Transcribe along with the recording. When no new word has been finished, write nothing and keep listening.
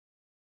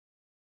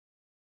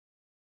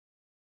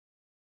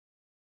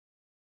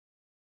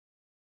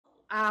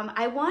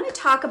I want to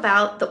talk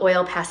about the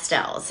oil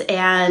pastels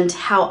and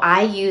how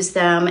I use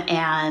them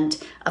and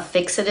a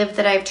fixative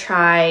that I've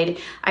tried.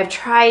 I've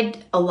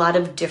tried a lot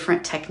of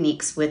different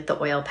techniques with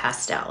the oil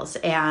pastels,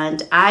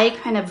 and I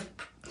kind of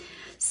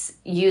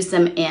use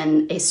them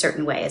in a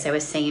certain way, as I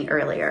was saying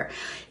earlier.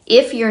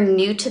 If you're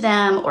new to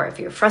them or if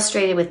you're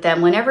frustrated with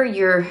them, whenever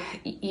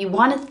you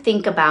want to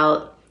think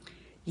about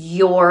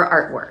your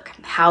artwork,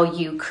 how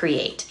you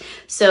create.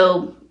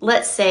 So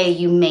let's say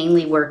you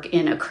mainly work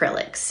in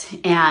acrylics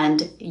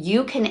and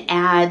you can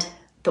add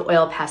the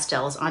oil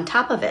pastels on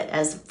top of it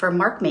as for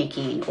mark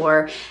making,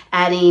 or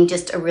adding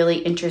just a really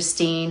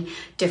interesting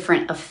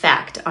different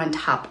effect on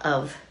top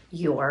of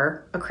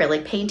your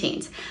acrylic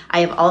paintings. I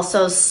have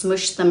also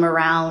smooshed them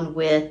around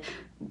with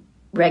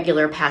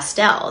regular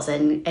pastels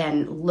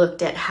and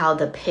looked at how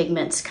the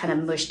pigments kind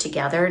of mush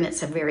together, and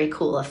it's a very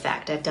cool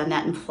effect. I've done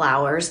that in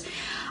flowers.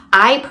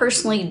 I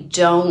personally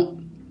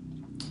don't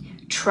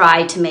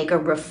try to make a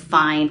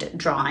refined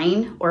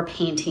drawing or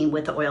painting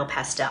with the oil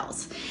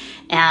pastels,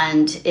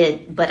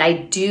 but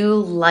I do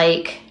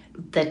like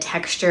the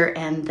texture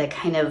and the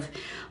kind of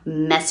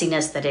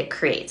messiness that it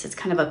creates. It's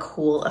kind of a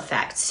cool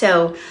effect.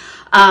 So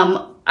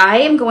I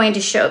am going to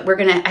show,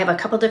 I have a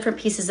couple different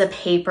pieces of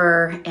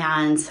paper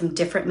and some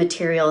different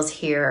materials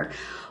here.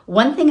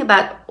 One thing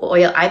about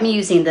oil, I'm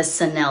using the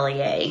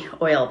Sennelier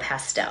oil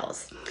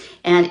pastels.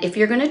 And if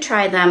you're going to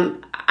try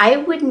them, I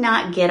would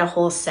not get a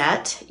whole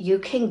set. You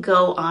can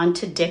go on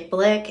to Dick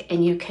Blick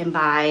and you can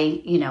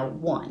buy,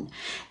 one.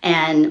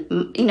 And,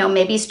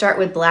 maybe start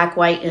with black,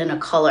 white, and a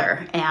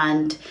color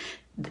and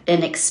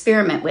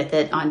experiment with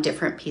it on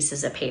different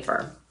pieces of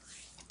paper.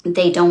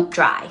 They don't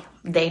dry.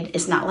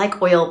 It's not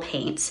like oil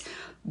paints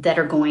that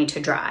are going to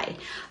dry.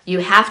 You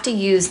have to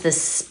use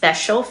this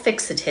special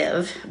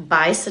fixative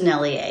by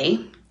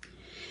Sennelier,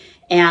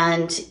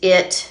 and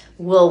it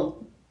will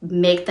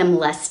make them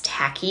less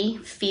tacky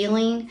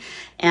feeling,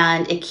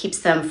 and it keeps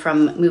them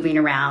from moving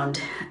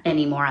around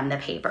anymore on the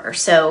paper.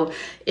 So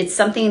it's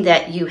something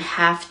that you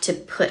have to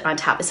put on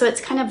top. So it's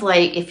kind of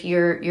like if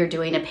you're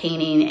doing a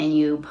painting and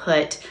you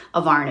put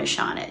a varnish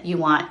on it, you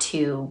want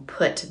to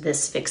put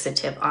this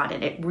fixative on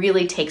it. It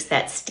really takes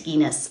that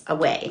stickiness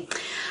away.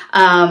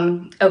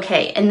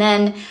 Okay, and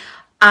then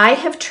I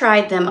have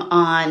tried them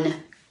on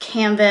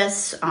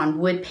canvas, on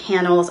wood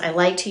panels. I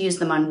like to use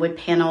them on wood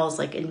panels,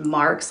 like in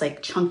marks,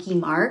 like chunky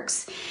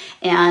marks.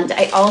 And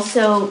I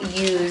also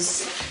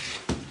use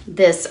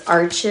this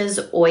Arches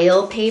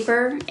oil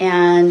paper,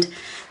 and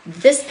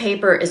this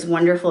paper is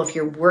wonderful if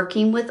you're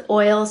working with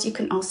oils. You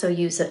can also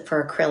use it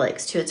for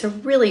acrylics too. It's a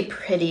really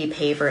pretty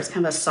paper. It's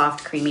kind of a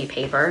soft, creamy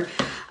paper.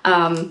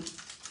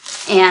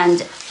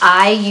 And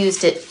I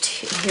used it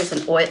here's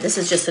an oil, this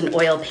is just an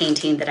oil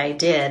painting that I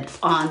did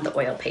on the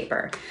oil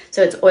paper.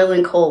 So it's oil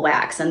and coal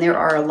wax, and there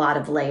are a lot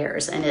of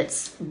layers, and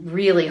it's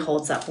really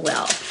holds up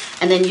well.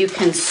 And then you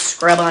can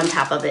scrub on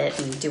top of it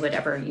and do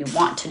whatever you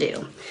want to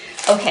do.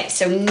 Okay,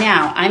 so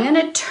now I'm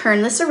gonna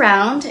turn this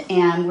around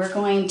and we're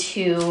going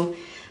to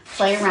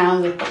play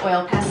around with the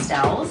oil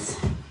pastels.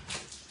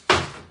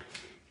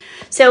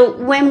 So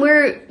when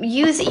we're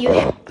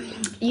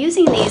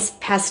using these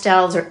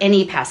pastels, or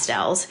any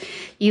pastels,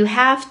 you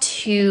have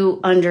to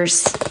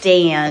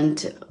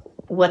understand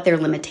what their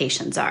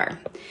limitations are.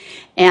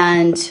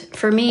 And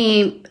for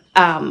me,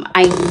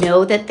 I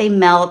know that they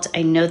melt,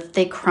 I know that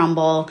they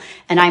crumble,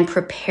 and I'm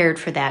prepared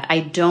for that.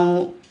 I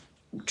don't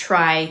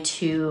try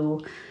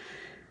to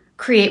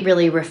create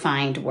really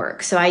refined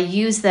work. So I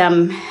use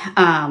them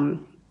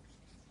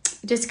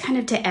just kind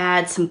of to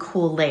add some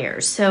cool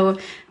layers. So I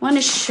want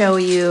to show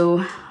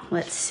you,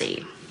 let's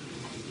see.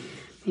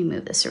 Let me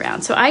move this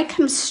around. So I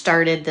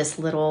started this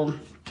little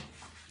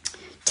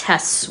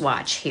test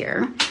swatch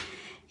here.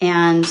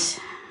 And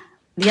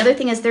the other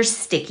thing is they're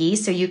sticky,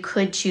 so you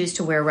could choose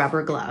to wear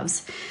rubber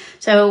gloves.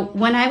 So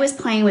when I was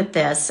playing with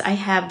this, I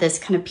have this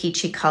kind of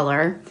peachy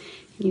color.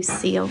 You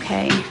see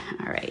okay?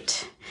 All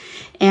right.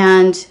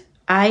 And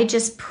I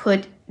just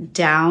put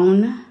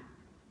down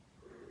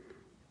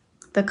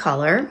the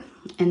color,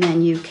 and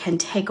then you can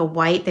take a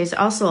white. There's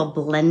also a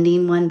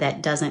blending one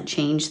that doesn't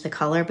change the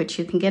color, but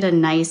you can get a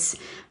nice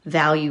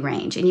value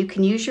range, and you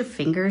can use your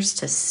fingers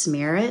to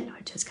smear it,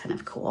 which is kind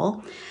of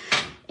cool.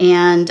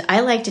 And I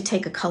like to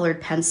take a colored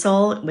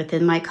pencil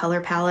within my color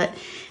palette,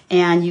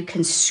 and you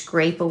can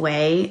scrape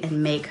away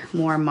and make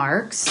more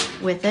marks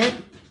with it.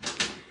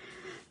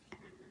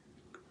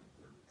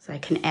 So I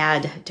can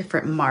add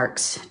different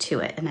marks to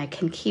it, and I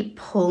can keep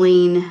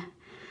pulling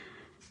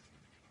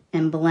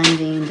and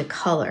blending the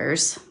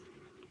colors.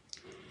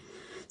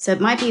 So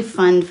it might be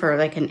fun for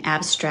like an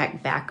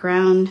abstract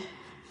background.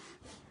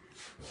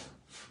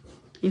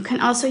 You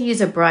can also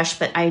use a brush,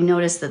 but I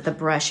noticed that the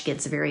brush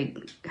gets very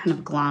kind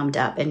of glommed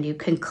up, and you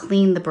can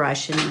clean the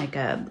brush in like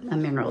a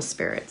mineral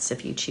spirits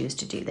if you choose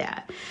to do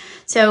that.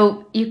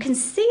 So you can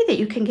see that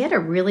you can get a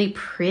really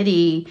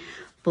pretty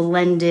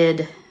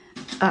blended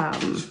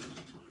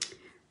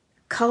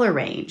color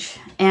range.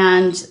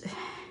 And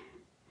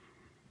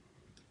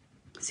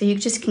so you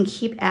just can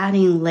keep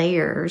adding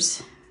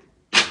layers.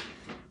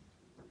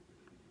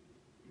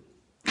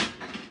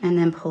 and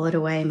then pull it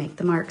away, make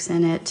the marks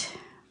in it,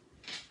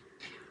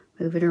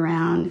 move it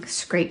around,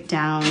 scrape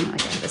down. I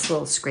got this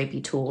little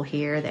scrapey tool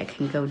here that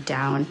can go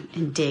down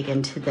and dig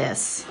into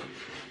this,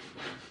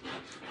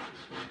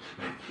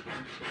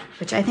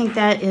 which I think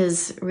that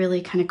is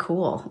really kind of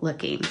cool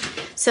looking.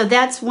 So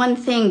that's one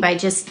thing, by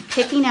just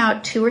picking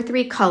out 2 or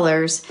 3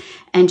 colors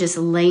and just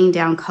laying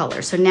down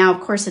color. So now, of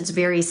course, it's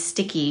very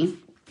sticky.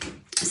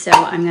 So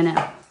I'm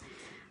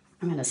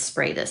gonna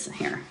spray this in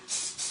here.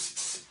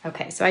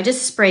 Okay, so I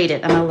just sprayed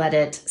it. I'm gonna let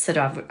it sit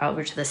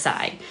over to the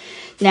side.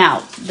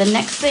 Now, the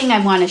next thing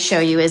I wanna show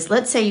you is,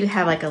 let's say you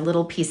have like a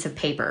little piece of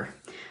paper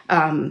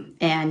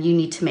and you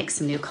need to make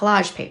some new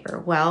collage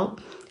paper. Well,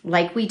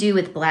 like we do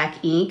with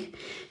black ink,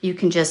 you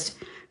can just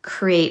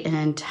create an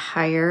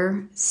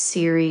entire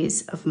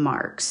series of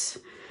marks.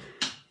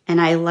 And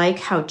I like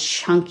how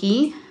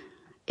chunky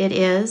it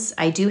is.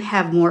 I do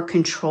have more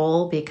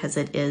control because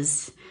it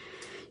is,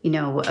 you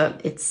know,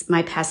 it's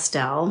my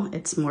pastel.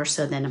 It's more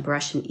so than a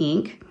brush and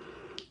ink.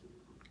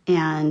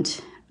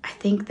 And I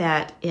think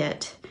that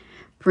it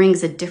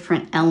brings a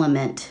different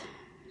element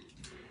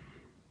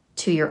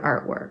to your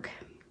artwork.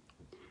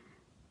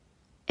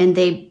 And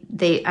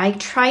I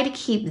try to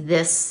keep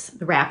this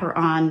wrapper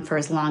on for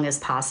as long as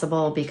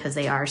possible because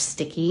they are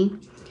sticky.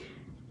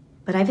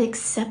 But I've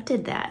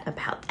accepted that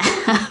about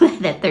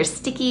them, that they're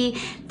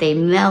sticky, they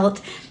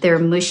melt, they're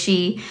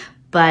mushy,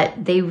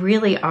 but they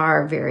really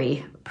are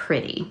very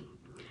pretty.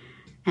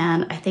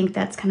 And I think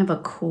that's kind of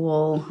a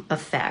cool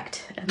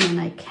effect. And then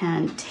I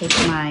can take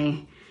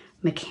my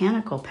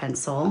mechanical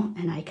pencil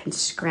and I can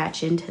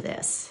scratch into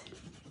this.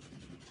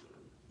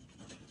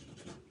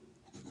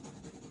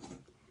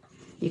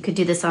 You could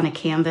do this on a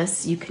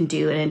canvas. You can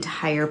do an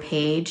entire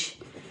page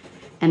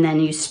and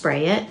then you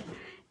spray it.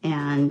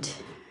 And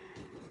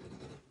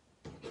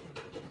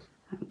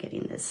I'm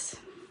getting this,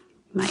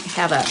 you might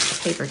have a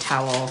paper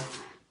towel.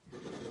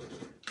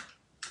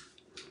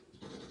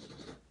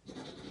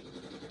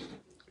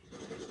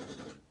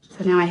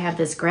 So now I have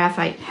this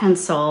graphite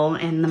pencil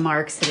and the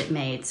marks that it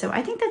made. So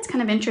I think that's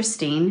kind of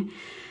interesting.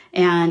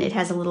 And it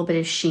has a little bit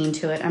of sheen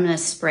to it. I'm gonna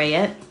spray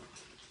it.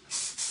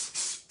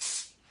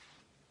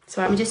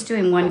 So I'm just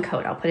doing 1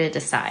 coat. I'll put it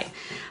aside.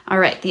 All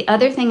right, the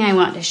other thing I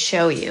want to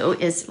show you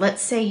is,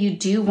 let's say you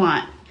do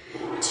want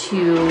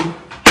to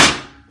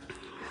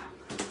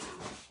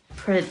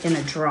put it in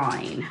a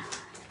drawing.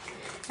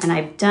 And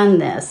I've done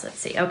this, let's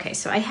see. Okay,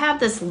 so I have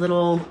this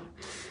little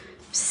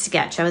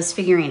sketch. I was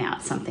figuring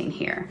out something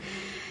here.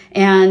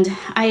 And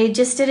I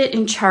just did it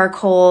in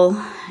charcoal,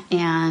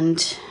 and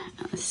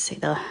let's see,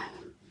 let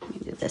me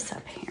do this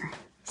up here.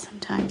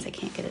 Sometimes I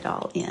can't get it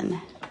all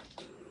in.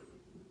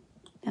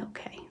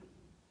 Okay.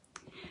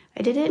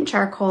 I did it in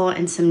charcoal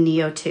and some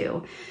Neo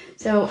too.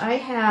 So I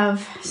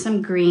have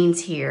some greens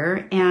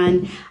here,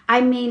 and I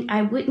mean,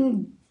 I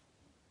wouldn't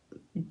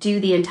do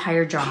the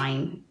entire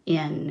drawing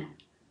in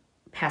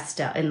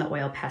pastel, in the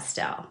oil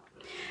pastel,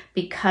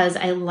 because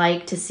I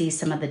like to see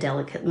some of the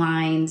delicate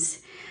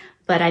lines,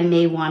 but I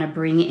may want to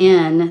bring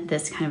in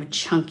this kind of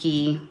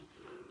chunky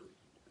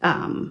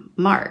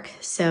mark.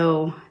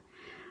 So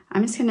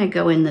I'm just going to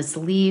go in this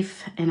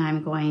leaf and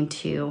I'm going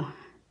to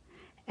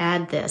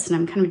add this, and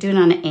I'm kind of doing it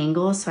on an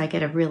angle so I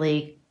get a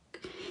really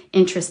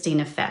interesting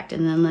effect.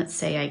 And then let's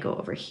say I go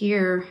over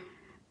here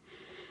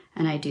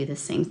and I do the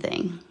same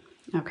thing.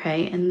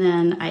 Okay, and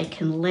then I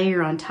can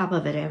layer on top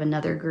of it. I have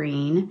another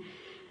green,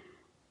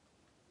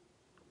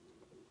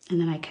 and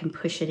then I can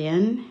push it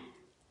in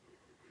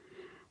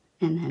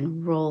and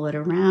then roll it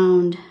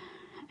around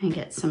and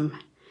get some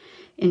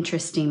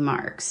interesting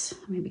marks.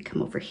 Maybe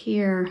come over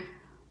here.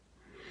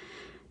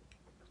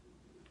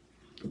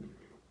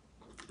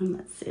 And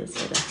let's see,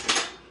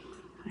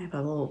 I have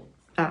a little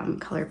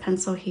color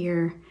pencil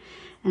here,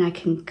 and I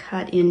can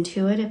cut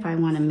into it if I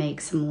want to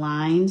make some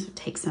lines,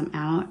 take some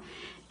out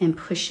and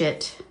push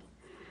it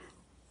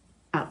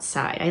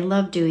outside. I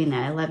love doing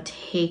that. I love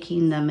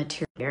taking the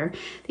material here.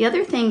 The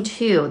other thing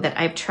too that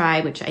I've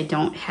tried, which I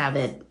don't have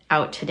it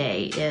out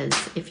today, is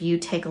if you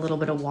take a little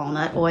bit of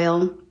walnut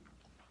oil,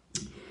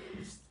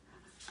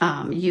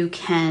 you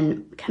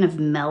can kind of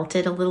melt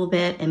it a little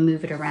bit and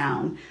move it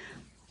around.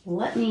 Do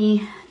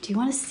you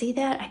want to see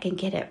that? I can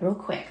get it real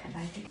quick.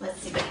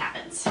 Let's see what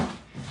happens.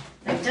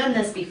 I've done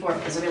this before,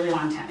 but it was a really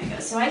long time ago.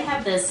 So I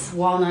have this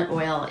walnut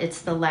oil.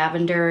 It's the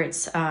lavender.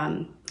 It's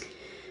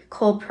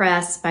cold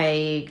pressed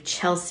by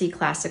Chelsea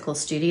Classical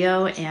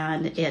Studio,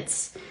 and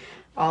it's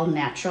all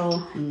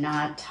natural and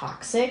not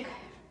toxic.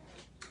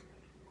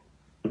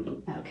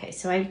 Okay,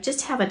 so I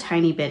just have a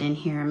tiny bit in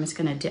here. I'm just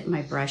going to dip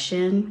my brush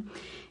in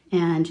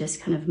and just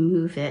kind of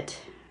move it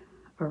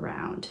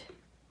around.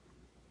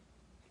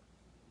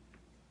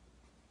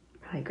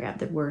 Probably grab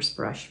the worst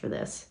brush for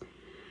this,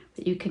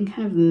 but you can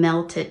kind of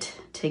melt it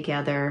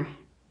together.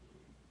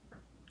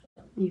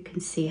 You can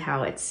see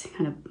how it's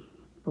kind of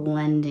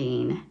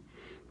blending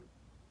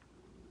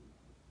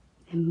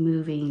and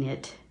moving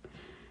it,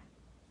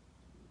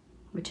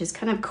 which is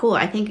kind of cool.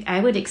 I think I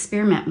would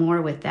experiment more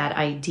with that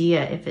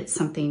idea if it's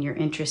something you're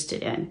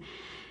interested in.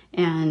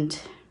 And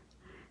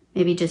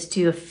maybe just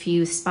do a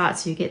few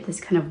spots so you get this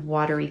kind of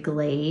watery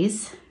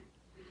glaze.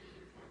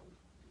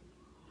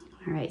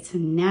 All right, so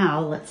now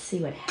let's see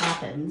what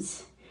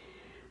happens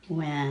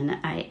when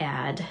I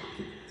add,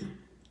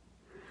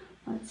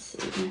 let's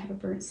see, I have a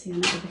burnt sienna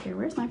over here.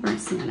 Where's my burnt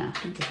sienna?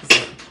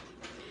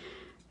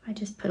 I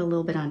just put a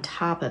little bit on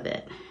top of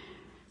it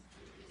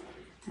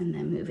and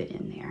then move it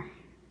in there.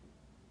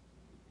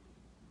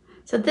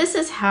 So this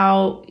is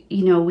how,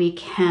 you know, we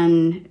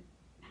can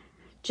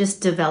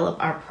just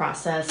develop our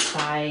process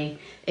by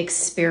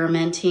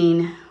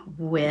experimenting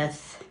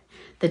with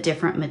the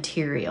different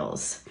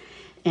materials.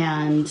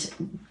 And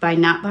by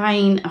not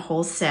buying a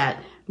whole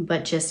set,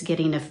 but just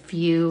getting a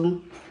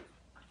few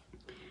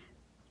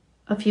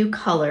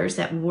colors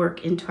that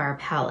work into our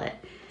palette.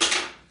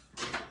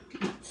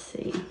 Let's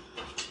see.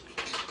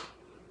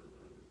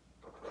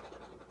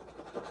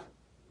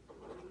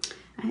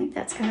 I think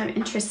that's kind of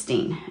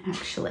interesting,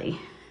 actually.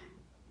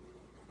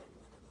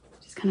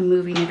 Just kind of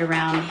moving it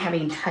around,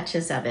 having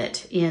touches of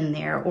it in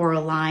there, or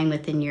a line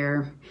within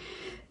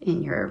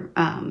in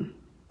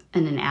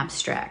an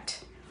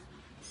abstract.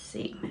 Let's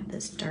see, I have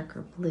this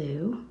darker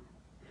blue.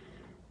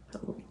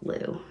 Put a little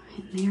blue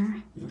in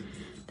there.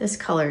 This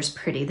color is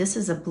pretty. This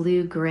is a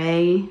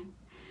blue-gray.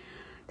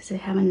 Does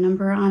it have a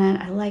number on it?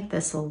 I like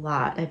this a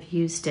lot. I've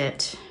used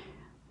it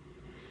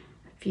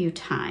a few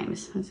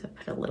times. Let's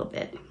put a little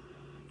bit.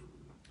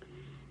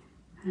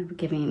 I'm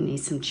giving me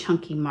some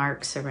chunky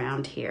marks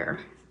around here.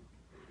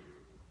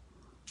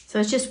 So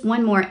it's just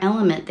one more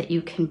element that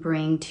you can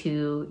bring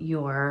to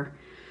your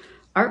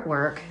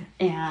artwork,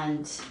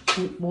 and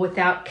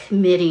without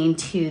committing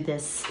to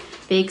this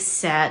big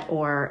set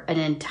or an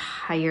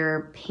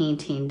entire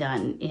painting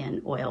done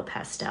in oil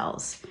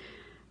pastels.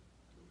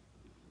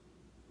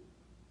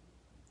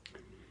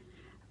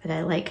 But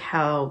I like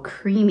how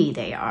creamy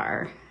they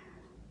are.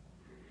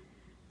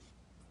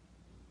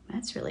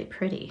 That's really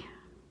pretty.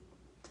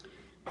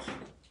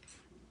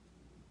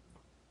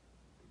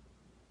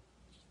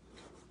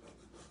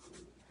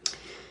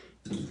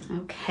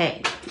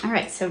 Okay, all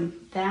right, so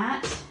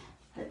that,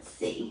 let's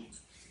see.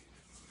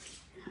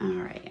 All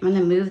right, I'm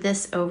gonna move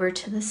this over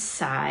to the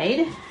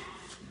side.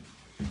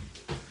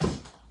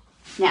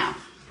 Now,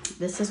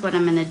 this is what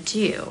I'm gonna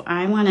do.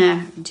 I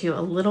wanna do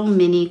a little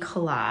mini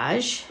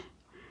collage.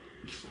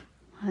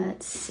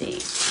 Let's see.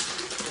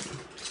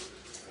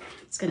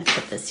 It's gonna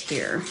put this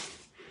here.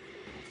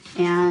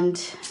 And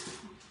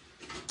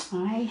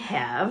I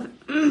have,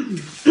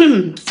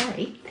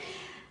 sorry.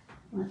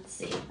 Let's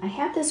see, I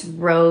have this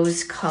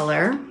rose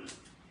color,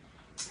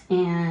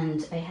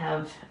 and I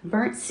have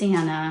burnt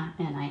sienna,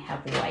 and I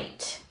have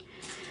white.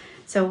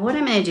 So what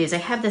I'm gonna do is I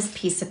have this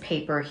piece of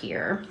paper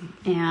here,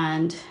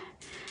 and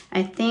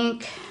I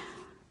think,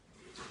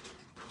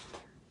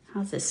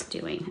 how's this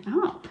doing?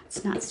 Oh,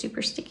 it's not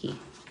super sticky.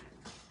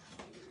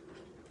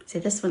 See,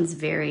 this one's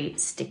very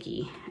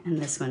sticky, and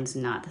this one's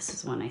not. This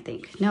is one I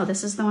think. No,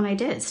 this is the one I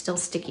did. It's still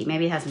sticky.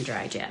 Maybe it hasn't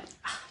dried yet.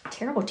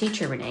 Terrible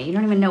teacher, Renee. You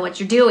don't even know what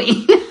you're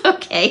doing.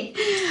 Okay.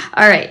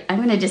 All right. I'm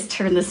going to just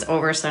turn this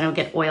over so I don't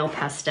get oil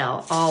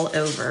pastel all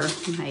over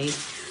my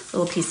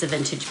little piece of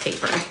vintage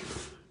paper.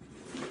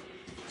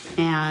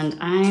 And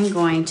I'm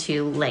going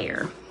to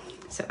layer.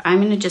 So I'm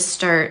going to just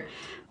start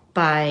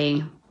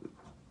by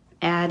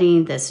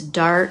adding this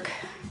dark,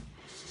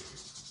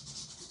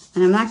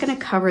 and I'm not going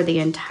to cover the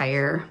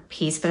entire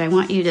piece, but I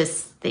want you to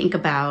think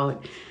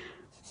about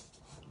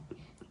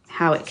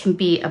how it can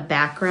be a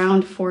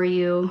background for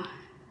you,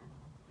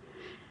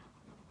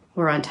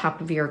 or on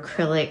top of your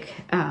acrylic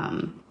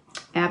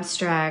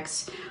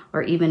abstracts,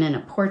 or even in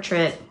a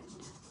portrait.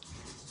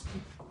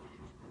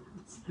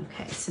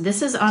 Okay, so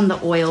this is on the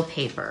oil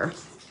paper.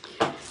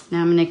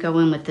 Now I'm gonna go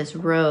in with this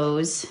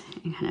rose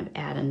and kind of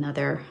add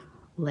another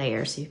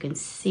layer so you can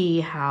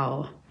see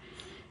how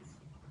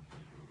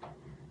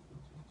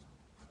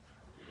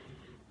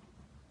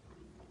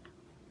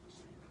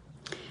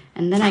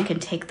and then I can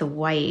take the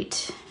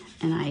white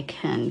and I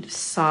can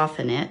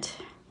soften it.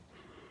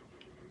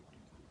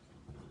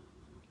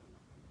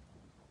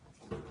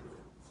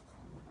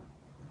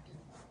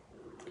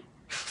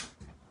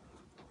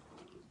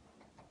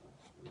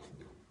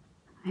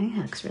 I think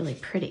that looks really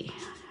pretty.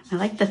 I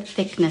like the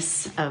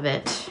thickness of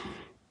it.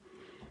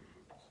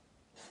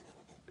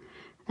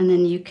 And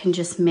then you can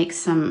just make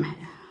some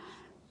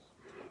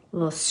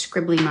little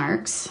scribbly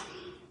marks.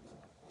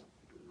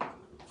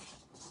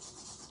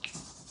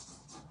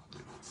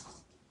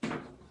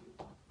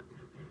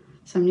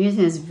 So I'm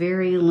using this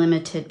very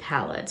limited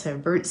palette. So I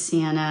have burnt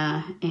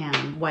sienna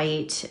and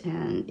white,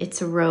 and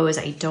it's a rose.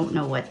 I don't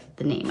know what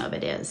the name of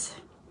it is.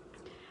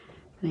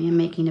 I am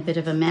making a bit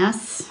of a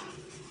mess.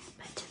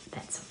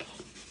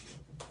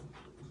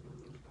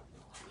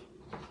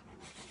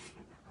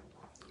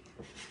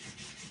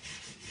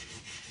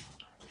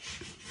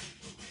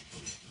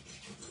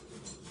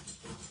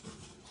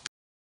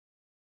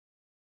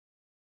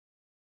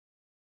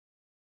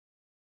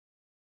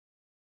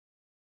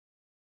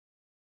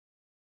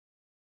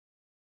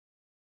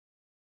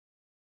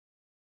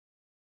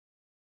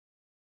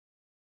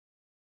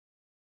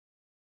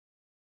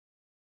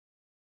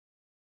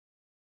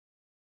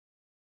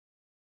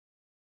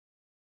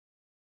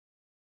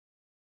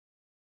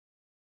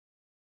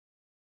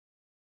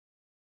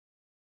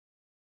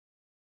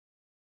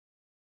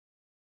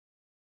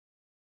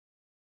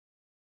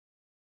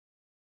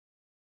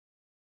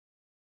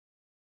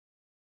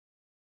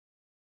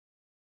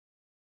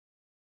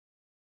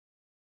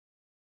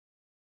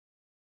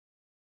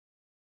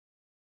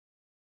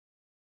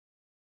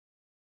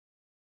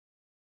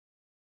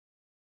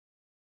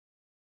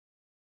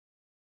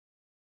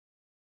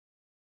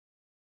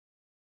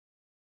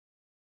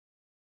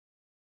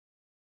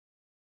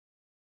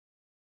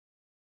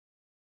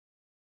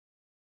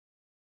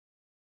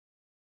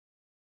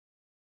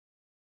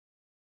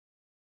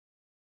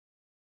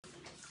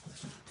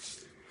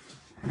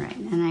 All right,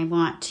 and I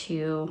want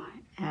to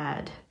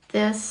add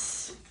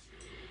this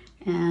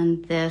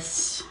and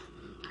this,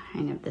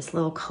 kind of this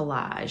little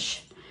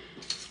collage.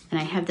 And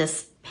I have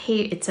this,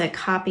 it's a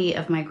copy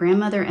of my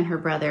grandmother and her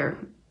brother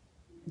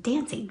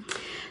dancing.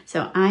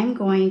 So I'm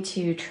going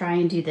to try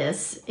and do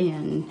this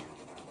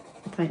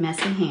with my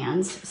messy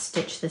hands,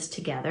 stitch this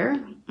together,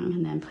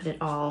 and then put it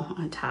all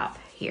on top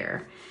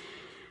here.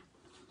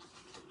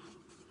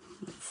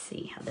 Let's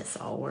see how this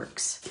all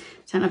works.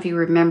 So I don't know if you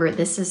remember,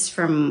 this is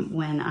from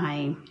when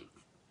I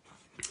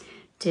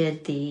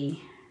did the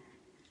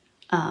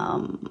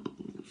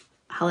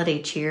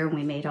holiday cheer.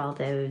 We made all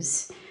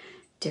those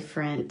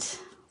different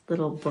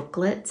little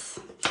booklets.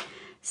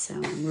 So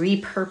I'm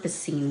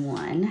repurposing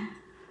one.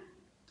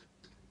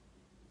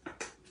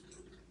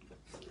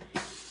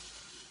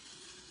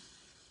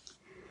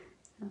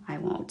 I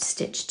won't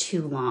stitch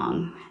too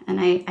long. And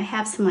I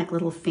have some like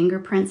little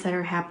fingerprints that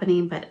are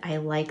happening, but I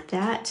like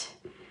that.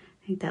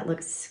 I think that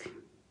looks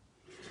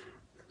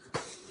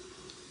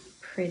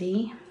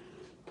pretty.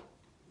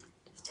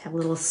 Just have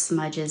little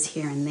smudges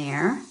here and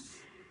there.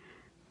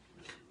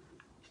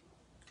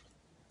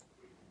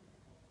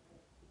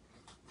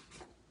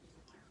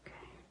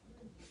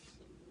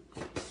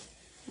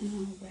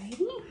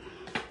 Alrighty.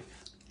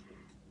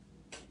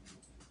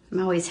 I'm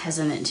always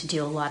hesitant to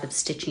do a lot of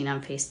stitching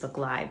on Facebook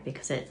Live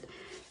because it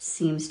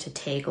seems to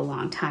take a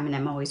long time, and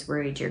I'm always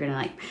worried you're gonna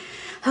like,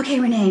 okay,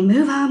 Renee,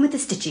 move on with the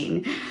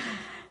stitching.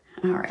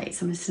 All right,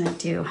 so I'm just gonna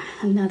do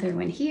another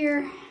one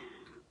here.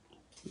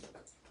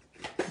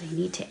 But I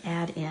need to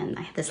add in,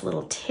 I have this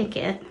little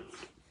ticket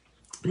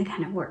that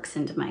kind of works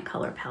into my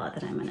color palette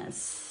that I'm gonna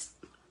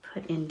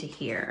put into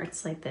here.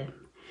 It's like the,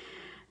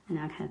 and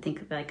I kind of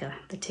think of like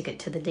the ticket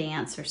to the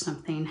dance or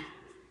something.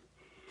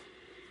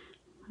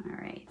 All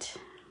right.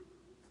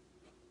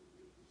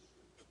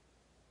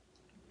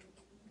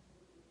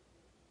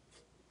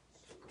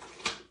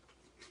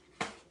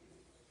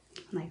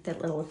 Like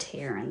that little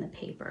tear in the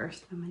paper.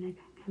 So I'm gonna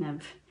kind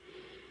of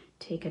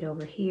take it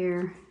over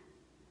here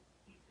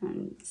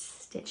and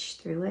stitch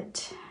through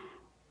it.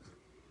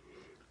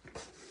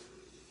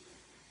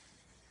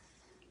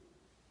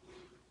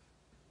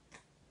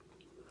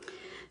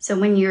 So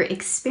when you're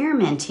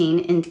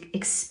experimenting, and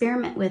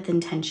experiment with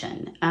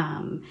intention.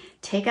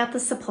 Take out the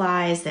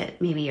supplies that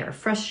maybe are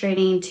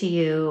frustrating to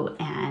you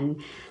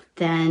and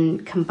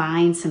then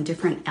combine some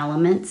different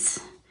elements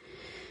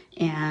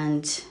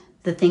and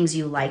the things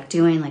you like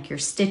doing, like your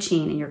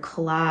stitching and your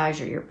collage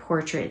or your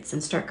portraits,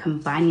 and start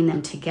combining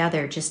them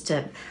together just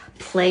to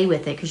play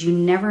with it, because you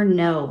never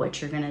know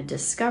what you're going to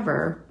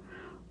discover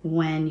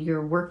when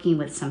you're working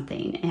with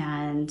something.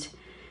 And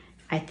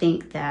I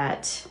think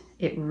that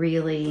it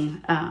really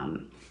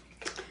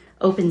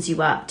opens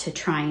you up to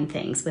trying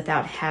things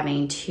without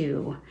having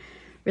to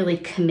really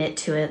commit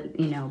to it,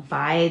 you know,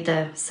 buy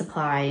the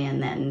supply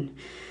and then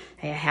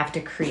I have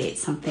to create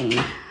something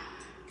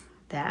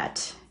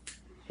that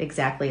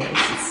exactly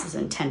as this is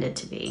intended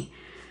to be.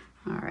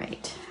 All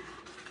right.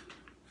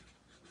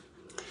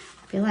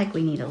 I feel like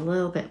we need a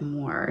little bit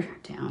more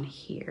down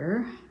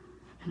here,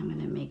 and I'm going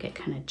to make it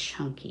kind of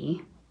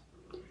chunky.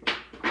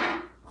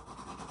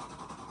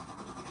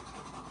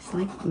 It's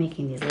like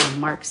making these little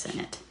marks in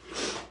it.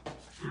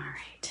 All right.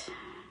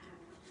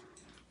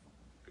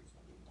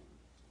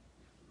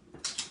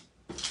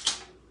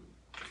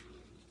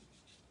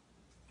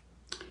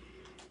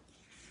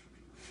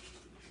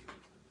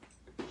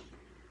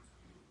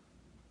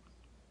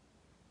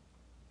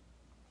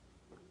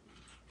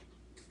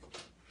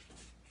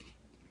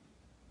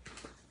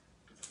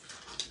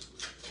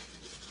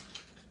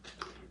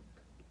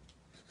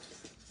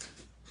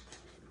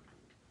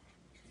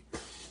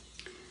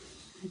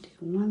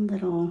 One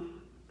little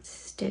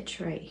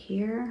stitch right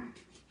here,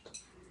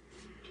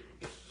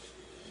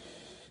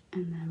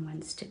 and then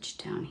one stitch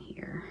down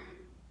here.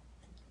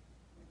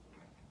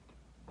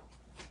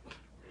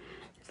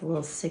 There's a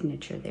little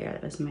signature there.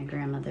 That was my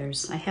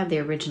grandmother's. I have the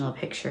original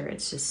picture.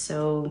 It's just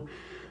so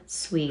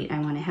sweet. I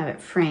want to have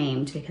it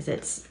framed because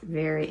it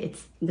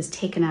was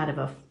taken out of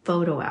a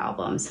photo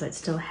album, so it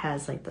still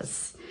has like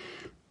this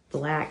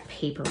black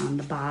paper on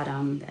the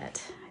bottom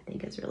that I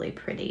think is really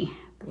pretty,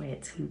 the way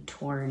it's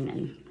torn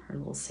and her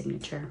little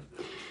signature.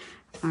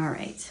 All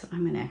right, so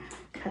I'm gonna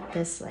cut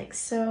this like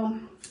so.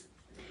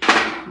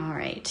 All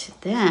right,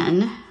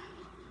 then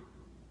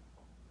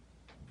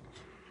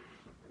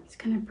it's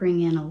gonna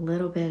bring in a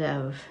little bit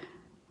of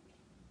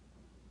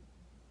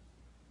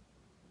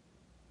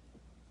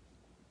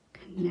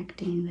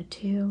connecting the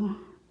two.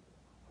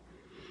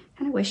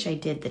 Kind of wish I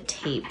did the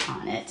tape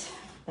on it,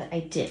 but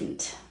I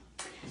didn't.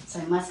 So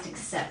I must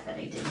accept that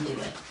I didn't do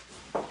it.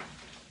 All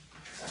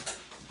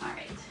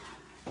right.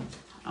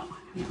 Oh,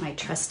 I got my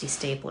trusty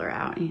stapler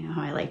out. You know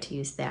how I like to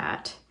use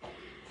that.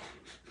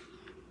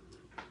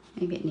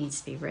 Maybe it needs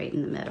to be right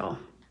in the middle.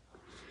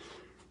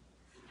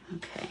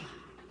 Okay.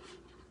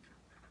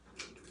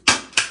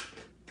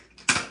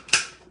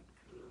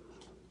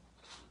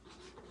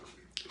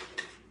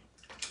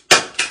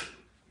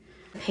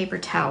 Paper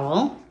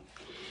towel,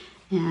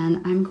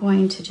 and I'm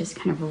going to just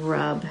kind of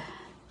rub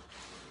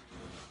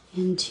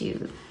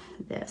into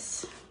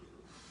this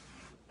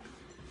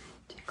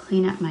to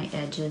clean up my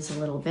edges a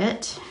little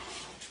bit.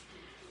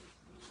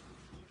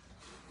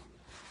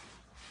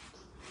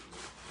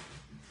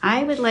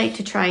 I would like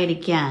to try it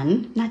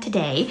again, not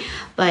today,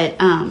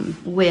 but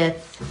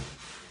with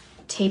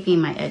taping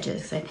my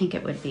edges. I think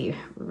it would be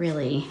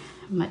really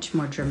much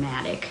more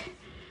dramatic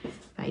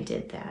if I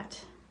did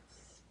that.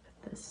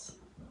 Put this.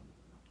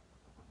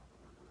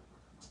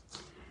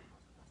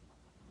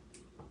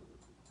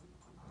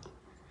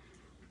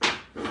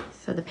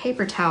 So the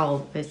paper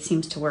towel, it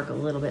seems to work a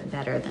little bit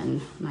better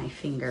than my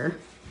finger.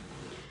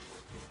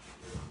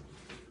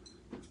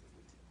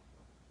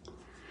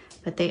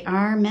 But they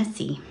are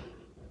messy.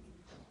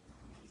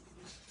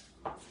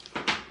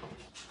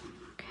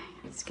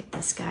 Let's get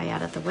this guy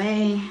out of the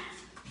way.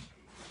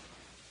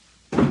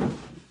 All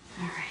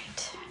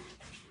right.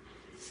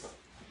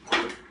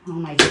 Oh,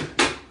 my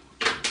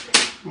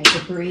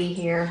debris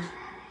here.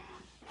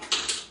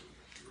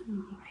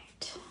 All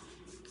right.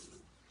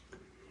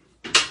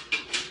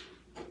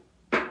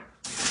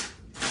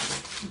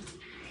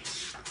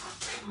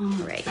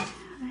 All right.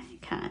 I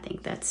kind of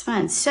think that's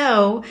fun.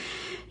 So,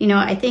 you know,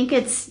 I think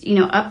it's, you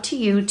know, up to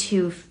you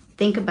to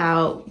think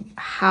about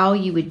how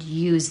you would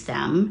use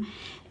them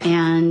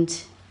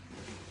and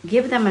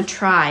give them a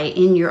try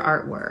in your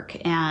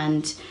artwork,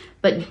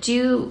 but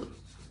do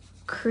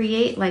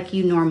create like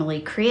you normally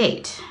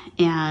create.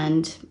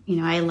 And, you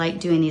know, I like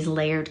doing these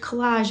layered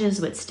collages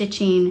with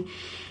stitching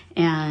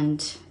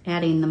and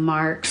adding the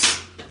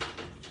marks.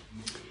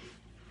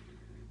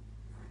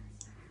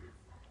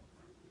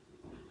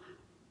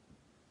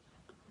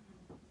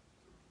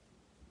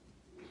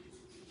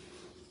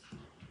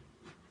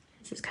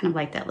 This is kind of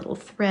like that little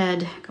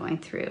thread going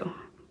through.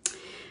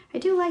 I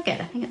do like it.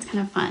 I think it's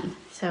kind of fun.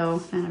 So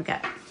then I've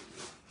got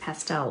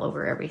pastel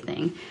over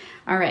everything.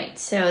 All right,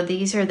 so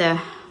these are the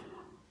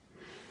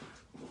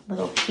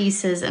little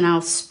pieces, and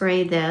I'll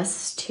spray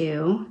this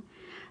too.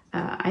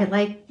 I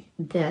like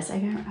this.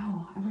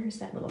 Oh, where's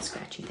that little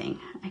scratchy thing?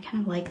 I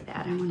kind of like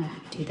that. I want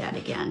to do that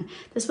again.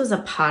 This was a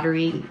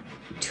pottery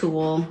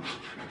tool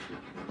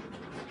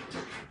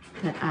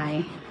that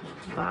I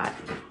bought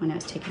when I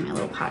was taking my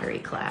little pottery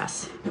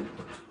class.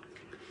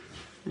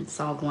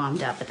 It's all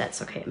glommed up, but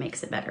that's okay. It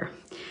makes it better.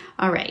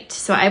 All right,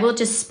 so I will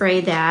just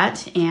spray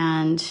that,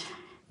 and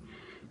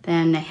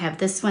then I have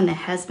this one that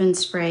has been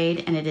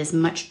sprayed, and it is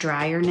much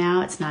drier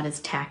now. It's not as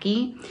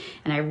tacky,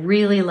 and I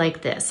really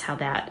like this, how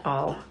that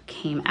all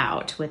came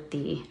out with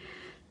the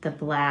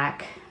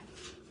black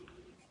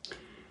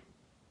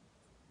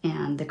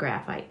and the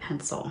graphite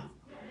pencil.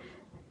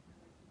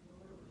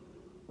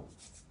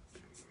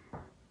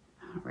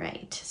 All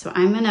right, so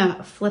I'm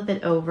gonna flip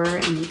it over,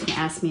 and you can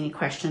ask me any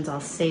questions.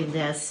 I'll save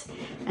this.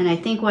 And I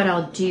think what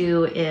I'll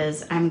do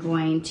is I'm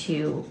going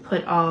to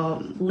put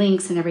all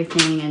links and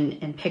everything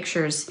and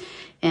pictures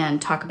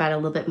and talk about it a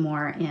little bit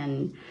more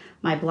in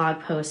my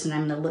blog post, and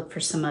I'm gonna look for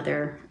some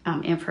other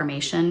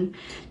information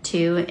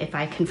too. If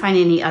I can find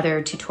any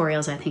other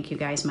tutorials I think you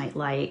guys might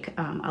like,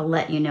 I'll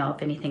let you know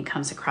if anything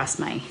comes across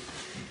my,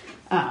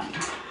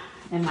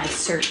 in my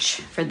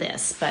search for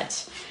this.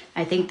 But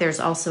I think there's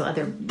also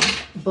other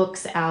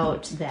books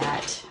out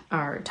that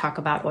talk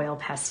about oil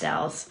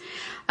pastels.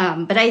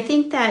 But I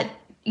think that,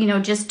 you know,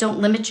 just don't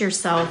limit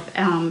yourself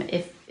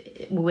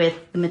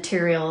with the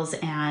materials,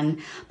 and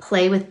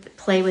play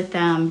with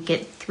them.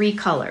 Get 3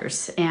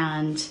 colors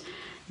and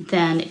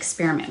then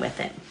experiment with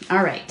it.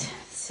 All right,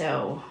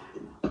 so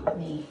let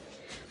me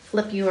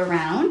flip you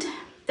around.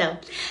 So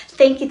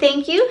thank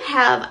you.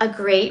 Have a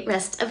great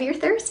rest of your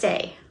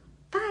Thursday.